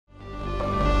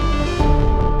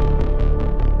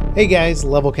Hey guys,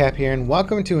 Level Cap here, and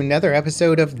welcome to another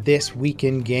episode of This Week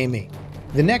in Gaming.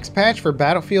 The next patch for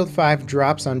Battlefield 5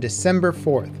 drops on December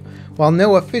 4th. While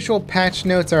no official patch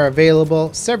notes are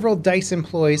available, several DICE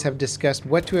employees have discussed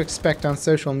what to expect on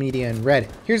social media and Reddit.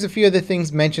 Here's a few of the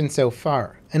things mentioned so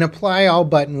far. An Apply All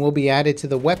button will be added to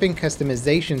the weapon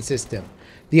customization system.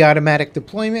 The automatic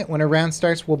deployment when a round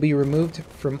starts will be removed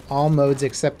from all modes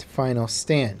except Final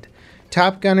Stand.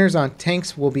 Top gunners on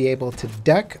tanks will be able to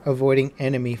duck, avoiding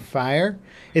enemy fire.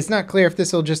 It's not clear if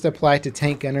this will just apply to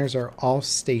tank gunners or all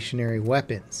stationary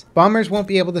weapons. Bombers won't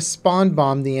be able to spawn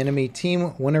bomb the enemy team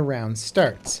when a round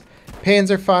starts.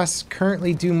 Panzerfausts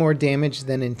currently do more damage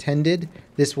than intended.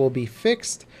 This will be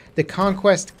fixed. The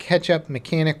Conquest catch-up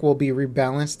mechanic will be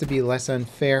rebalanced to be less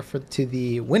unfair to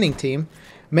the winning team.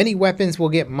 Many weapons will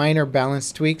get minor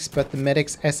balance tweaks, but the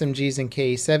medics, SMGs, and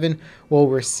KE7 will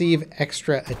receive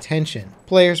extra attention.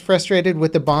 Players frustrated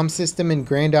with the bomb system in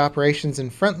Grand Operations and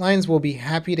Frontlines will be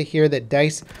happy to hear that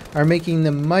DICE are making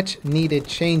the much needed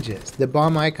changes. The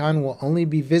bomb icon will only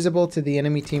be visible to the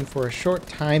enemy team for a short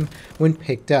time when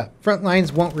picked up.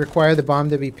 Frontlines won't require the bomb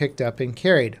to be picked up and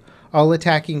carried. All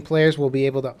attacking players will be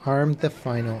able to arm the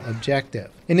final objective.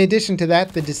 In addition to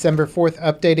that, the December 4th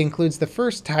update includes the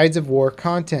first Tides of War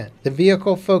content. The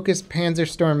vehicle-focused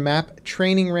Panzerstorm map,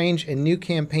 training range, and new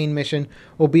campaign mission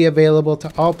will be available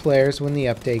to all players when the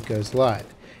update goes live.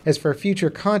 As for future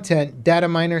content, data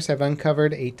miners have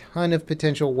uncovered a ton of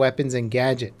potential weapons and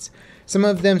gadgets. Some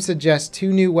of them suggest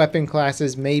 2 new weapon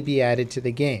classes may be added to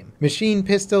the game: machine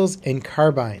pistols and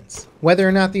carbines. Whether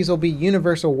or not these will be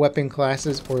universal weapon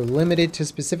classes or limited to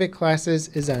specific classes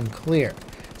is unclear.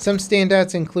 Some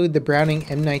standouts include the Browning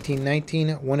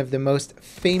M1919, one of the most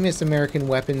famous American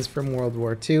weapons from World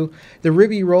War II. The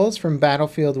Ruby Rolls from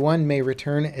Battlefield 1 may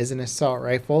return as an assault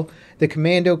rifle. The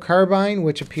Commando Carbine,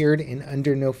 which appeared in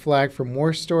Under No Flag from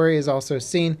War Story, is also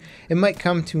seen. It might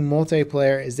come to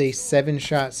multiplayer as a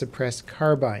 7-shot suppressed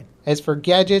carbine. As for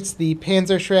gadgets, the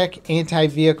Panzerschreck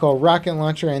anti-vehicle rocket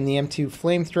launcher and the M2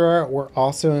 flamethrower were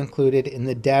also included in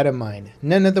the data mine.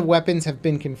 None of the weapons have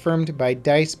been confirmed by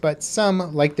DICE, but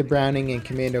some, like the Browning and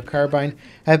Commando Carbine,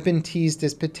 have been teased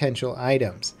as potential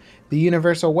items. The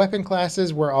universal weapon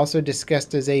classes were also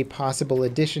discussed as a possible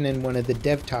addition in one of the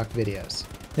Dev Talk videos.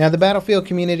 Now, the Battlefield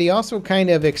community also kind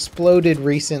of exploded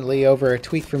recently over a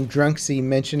tweet from Drunksy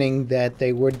mentioning that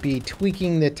they would be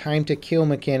tweaking the time to kill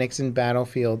mechanics in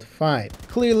Battlefield 5.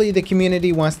 Clearly, the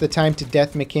community wants the time to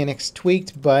death mechanics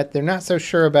tweaked, but they're not so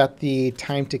sure about the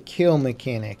time to kill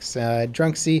mechanics.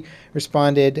 Drunksy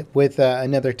responded with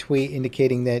another tweet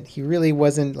indicating that he really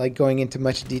wasn't going into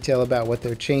much detail about what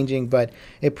they're changing, but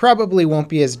it probably won't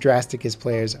be as drastic as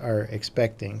players are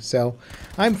expecting. So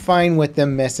I'm fine with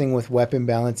them messing with weapon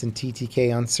balance and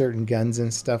TTK on certain guns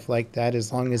and stuff like that,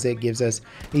 as long as it gives us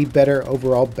a better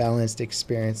overall balanced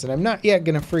experience. And I'm not yet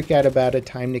going to freak out about a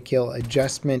time to kill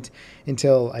adjustment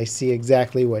until I see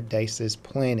exactly what DICE is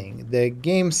planning. The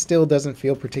game still doesn't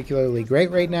feel particularly great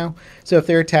right now, so if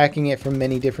they're attacking it from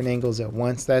many different angles at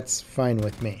once, that's fine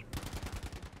with me.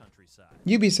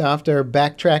 Ubisoft are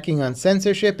backtracking on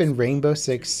censorship in Rainbow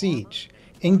Six Siege.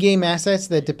 In-game assets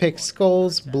that depict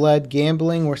skulls, blood,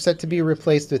 gambling were set to be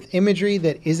replaced with imagery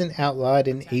that isn't outlawed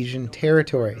in Asian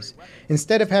territories.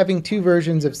 Instead of having 2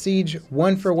 versions of Siege,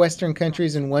 one for Western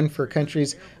countries and one for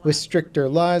countries with stricter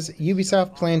laws,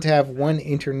 Ubisoft planned to have one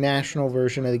international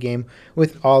version of the game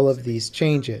with all of these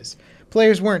changes.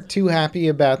 Players weren't too happy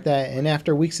about that, and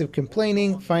after weeks of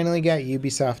complaining, finally got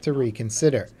Ubisoft to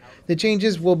reconsider. The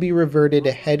changes will be reverted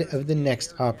ahead of the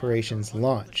next operation's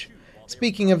launch.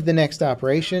 Speaking of the next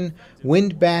operation,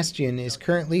 Wind Bastion is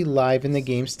currently live in the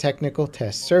game's technical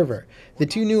test server. The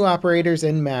 2 new operators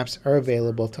and maps are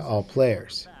available to all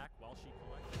players.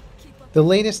 The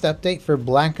latest update for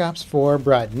Black Ops 4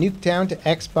 brought Nuketown to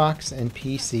Xbox and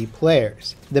PC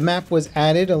players. The map was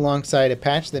added alongside a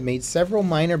patch that made several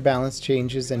minor balance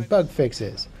changes and bug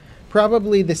fixes.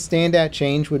 Probably the standout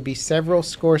change would be several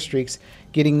score streaks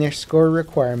getting their score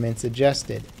requirements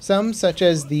adjusted. Some, such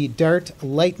as the Dart,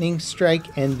 Lightning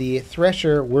Strike, and the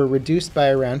Thresher, were reduced by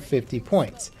around 50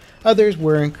 points. Others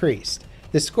were increased.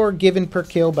 The score given per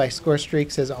kill by score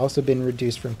streaks has also been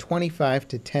reduced from 25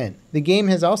 to 10. The game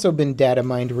has also been data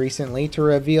mined recently to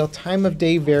reveal time of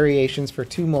day variations for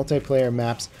 2 multiplayer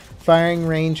maps, Firing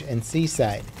Range and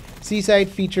Seaside. Seaside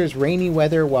features rainy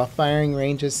weather while Firing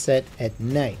Range is set at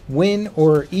night. When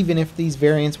or even if these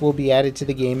variants will be added to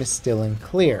the game is still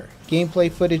unclear.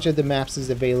 Gameplay footage of the maps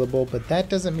is available, but that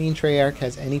doesn't mean Treyarch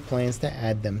has any plans to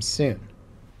add them soon.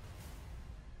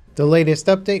 The latest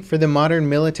update for the modern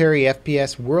military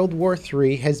FPS World War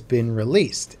III has been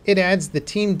released. It adds the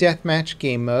Team Deathmatch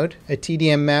game mode, a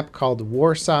TDM map called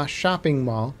Warsaw Shopping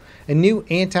Mall, a new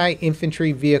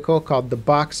anti-infantry vehicle called the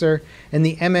Boxer, and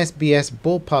the MSBS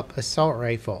Bullpup assault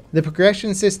rifle. The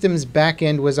progression system's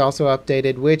backend was also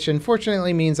updated, which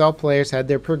unfortunately means all players had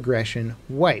their progression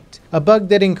wiped. A bug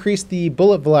that increased the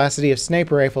bullet velocity of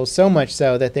sniper rifles so much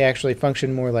so that they actually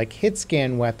function more like hit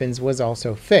scan weapons was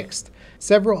also fixed.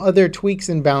 Several other tweaks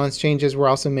and balance changes were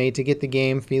also made to get the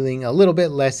game feeling a little bit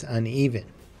less uneven.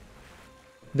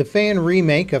 The fan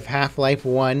remake of Half-Life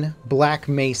 1, Black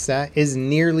Mesa, is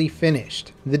nearly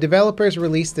finished. The developers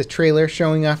released a trailer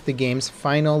showing off the game's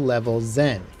final level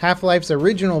Zen. Half-Life's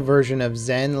original version of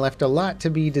Zen left a lot to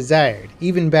be desired,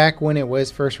 even back when it was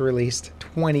first released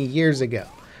 20 years ago.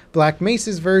 Black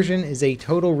Mesa's version is a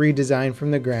total redesign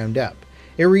from the ground up.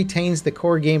 It retains the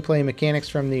core gameplay mechanics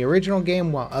from the original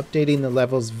game while updating the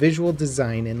level's visual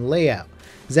design and layout.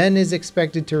 Zen is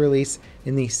expected to release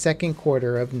in the second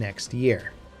quarter of next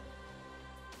year.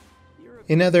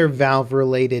 In other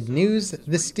Valve-related news,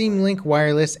 the Steam Link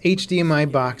wireless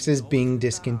HDMI box is being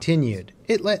discontinued.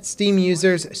 It lets Steam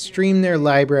users stream their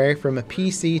library from a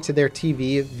PC to their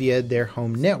TV via their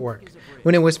home network.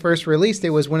 When it was first released,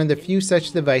 it was one of the few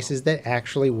such devices that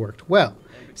actually worked well.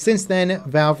 Since then,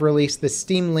 Valve released the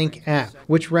Steam Link app,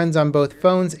 which runs on both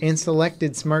phones and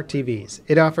selected smart TVs.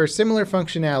 It offers similar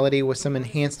functionality with some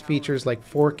enhanced features like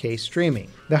 4K streaming.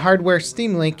 The hardware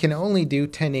Steam Link can only do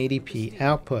 1080p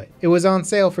output. It was on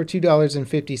sale for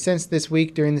 $2.50 this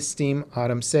week during the Steam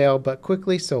Autumn Sale, but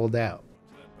quickly sold out.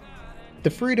 The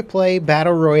free-to-play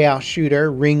Battle Royale shooter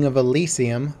Ring of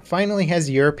Elysium finally has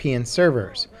European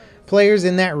servers. Players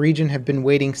in that region have been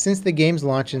waiting since the game's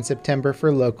launch in September for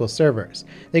local servers.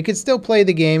 They could still play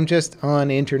the game just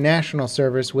on international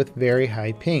servers with very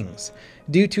high pings.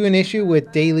 Due to an issue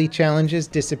with daily challenges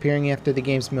disappearing after the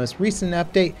game's most recent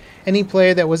update, any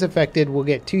player that was affected will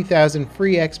get 2,000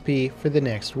 free XP for the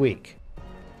next week.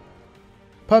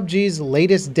 PUBG's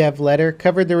latest dev letter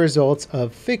covered the results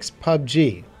of Fix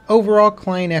PUBG. Overall,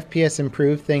 client FPS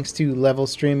improved thanks to level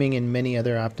streaming and many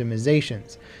other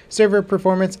optimizations. Server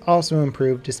performance also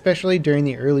improved, especially during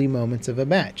the early moments of a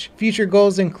match. Future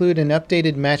goals include an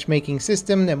updated matchmaking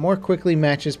system that more quickly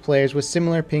matches players with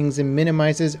similar pings and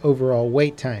minimizes overall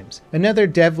wait times. Another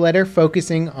dev letter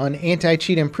focusing on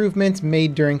anti-cheat improvements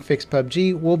made during Fix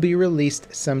PUBG will be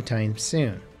released sometime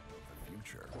soon.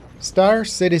 Star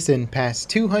Citizen passed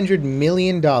 $200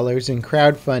 million in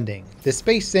crowdfunding. The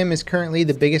space sim is currently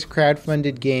the biggest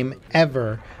crowdfunded game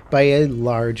ever by a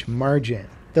large margin.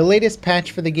 The latest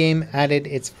patch for the game added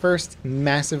its first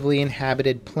massively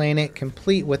inhabited planet,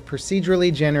 complete with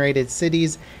procedurally generated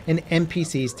cities and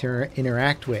NPCs to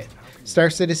interact with.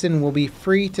 Star Citizen will be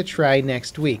free to try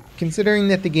next week. Considering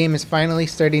that the game is finally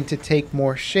starting to take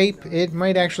more shape, it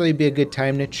might actually be a good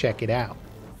time to check it out.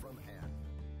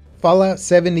 Fallout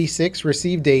 76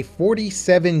 received a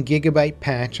 47GB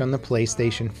patch on the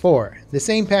PlayStation 4. The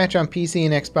same patch on PC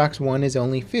and Xbox One is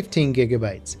only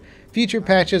 15GB. Future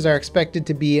patches are expected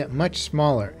to be much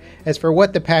smaller. As for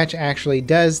what the patch actually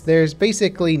does, there's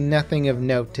basically nothing of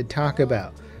note to talk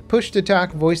about.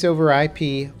 Push-to-talk voice over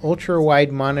IP,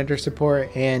 ultra-wide monitor support,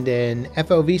 and an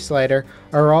FOV slider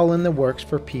are all in the works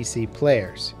for PC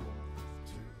players.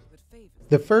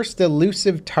 The first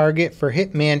elusive target for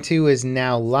Hitman 2 is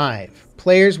now live.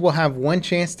 Players will have one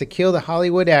chance to kill the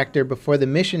Hollywood actor before the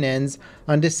mission ends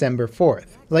on December 4th.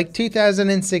 Like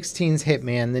 2016's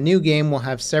Hitman, the new game will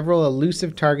have several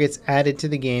elusive targets added to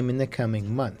the game in the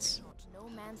coming months.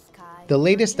 The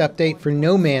latest update for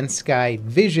No Man's Sky,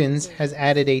 Visions, has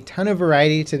added a ton of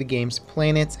variety to the game's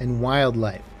planets and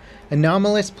wildlife.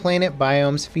 Anomalous planet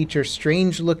biomes feature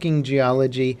strange-looking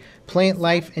geology, plant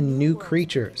life, and new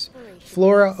creatures.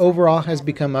 Flora overall has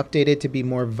become updated to be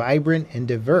more vibrant and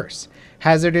diverse.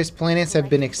 Hazardous planets have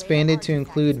been expanded to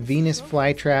include Venus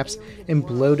flytraps and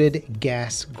bloated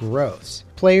gas growths.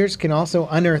 Players can also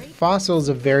unearth fossils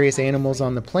of various animals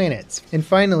on the planets. And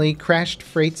finally, crashed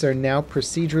freights are now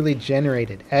procedurally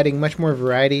generated, adding much more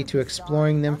variety to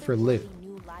exploring them for loot.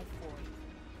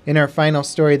 In our final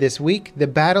story this week, the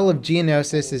Battle of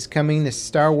Geonosis is coming to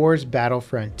Star Wars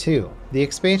Battlefront 2. The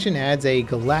expansion adds a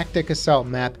galactic assault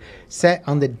map set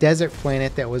on the desert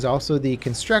planet that was also the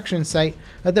construction site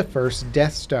of the first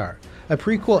Death Star. A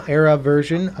prequel-era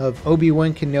version of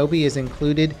Obi-Wan Kenobi is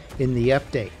included in the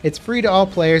update. It's free to all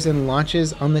players and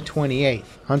launches on the 28th.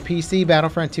 On PC,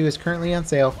 Battlefront 2 is currently on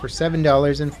sale for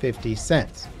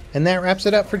 $7.50. And that wraps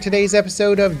it up for today's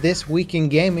episode of This Week in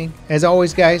Gaming. As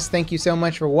always, guys, thank you so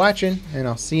much for watching, and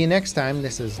I'll see you next time.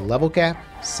 This is Level Cap,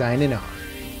 signing off.